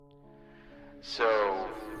So,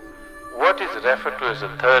 what is referred to as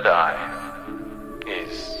a third eye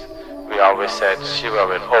is, we always said Shiva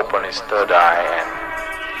will open his third eye and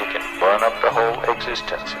he can burn up the whole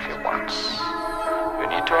existence if he wants. You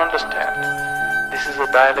need to understand, this is a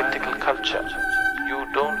dialectical culture. You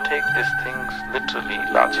don't take these things literally,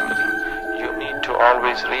 logically. You need to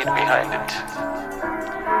always read behind it.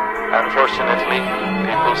 Unfortunately,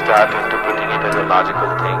 people start interpreting it as a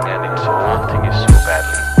logical thing and its whole thing is so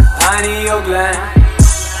badly. Pineal gland,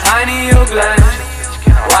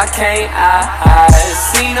 why can't I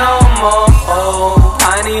see no more?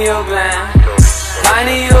 Pineal gland,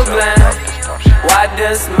 why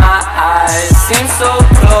does my eyes seem so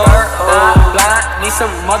closed? I'm blind, need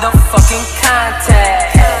some motherfucking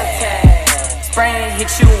contact. Spray and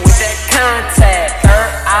hit you with that contact.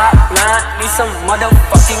 Third eye blind, need some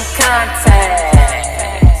motherfucking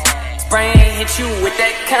contact. Spray and hit you with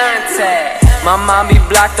that contact. My mind be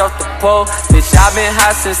blocked off the pole. Bitch, I been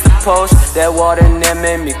hot since the post. That water that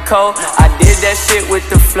made me cold. I did that shit with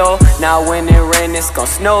the flow. Now when it rain, it's gon'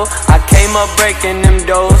 snow. I came up breaking them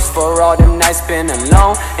doors for all them nights spent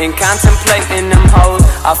alone and contemplating them hoes.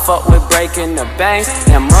 I fuck with breaking the banks,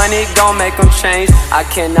 and money gon' make them change. I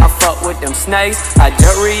cannot fuck with them snakes. I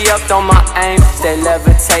just re-upped on my aim. Stay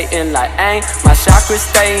levitating like aim. My chakras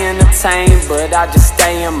stay entertained, but I just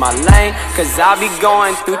stay in my lane. Cause I be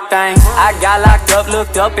going through things. I got locked up,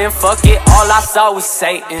 looked up and fuck it, all I saw was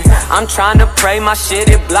Satan. I'm trying to pray, my shit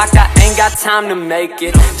it blocked, I ain't got time to make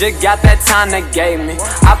it. Just got that time they gave me.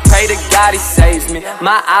 I pray to God he saves me.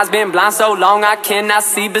 My eyes been blind so long I cannot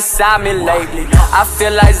see beside me lately. I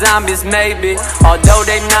feel like zombies maybe, although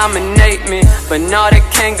they nominate me, but no they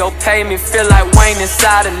can't go pay me. Feel like Wayne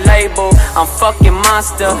inside a label. I'm fucking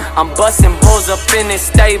monster, I'm busting bulls up in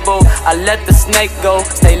this stable. I let the snake go,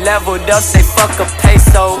 stay leveled up, say fuck a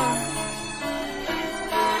peso.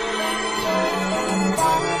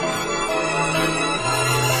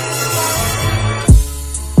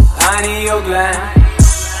 Pineal gland,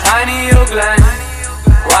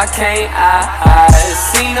 why can't I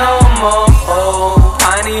see no more?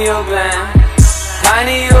 Pineal gland,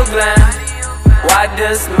 why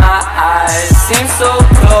does my eyes seem so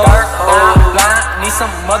closed? I'm blind, need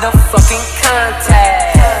some motherfucking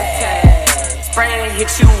contact. Spray and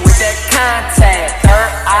hit you with that contact.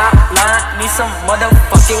 Third eye blind, need some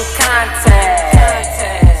motherfucking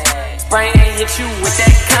contact. Spray and hit you with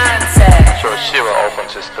that contact. So Shiva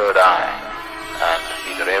opens his third eye and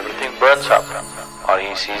either everything burns up or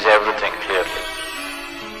he sees everything clearly.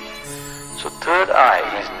 So third eye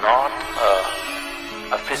is not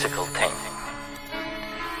a physical thing.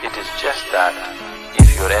 It is just that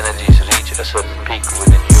if your energies reach a certain peak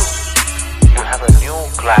within you, you have a new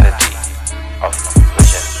clarity of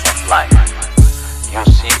vision of life. You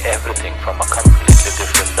see everything from a completely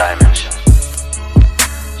different dimension.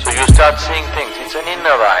 So you start seeing things, it's an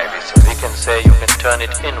inner eye, we can say you can turn it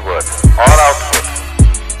inward or outward,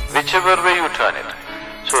 whichever way you turn it.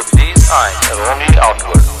 So these eyes are only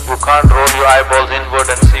outward, you can't roll your eyeballs inward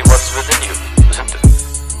and see what's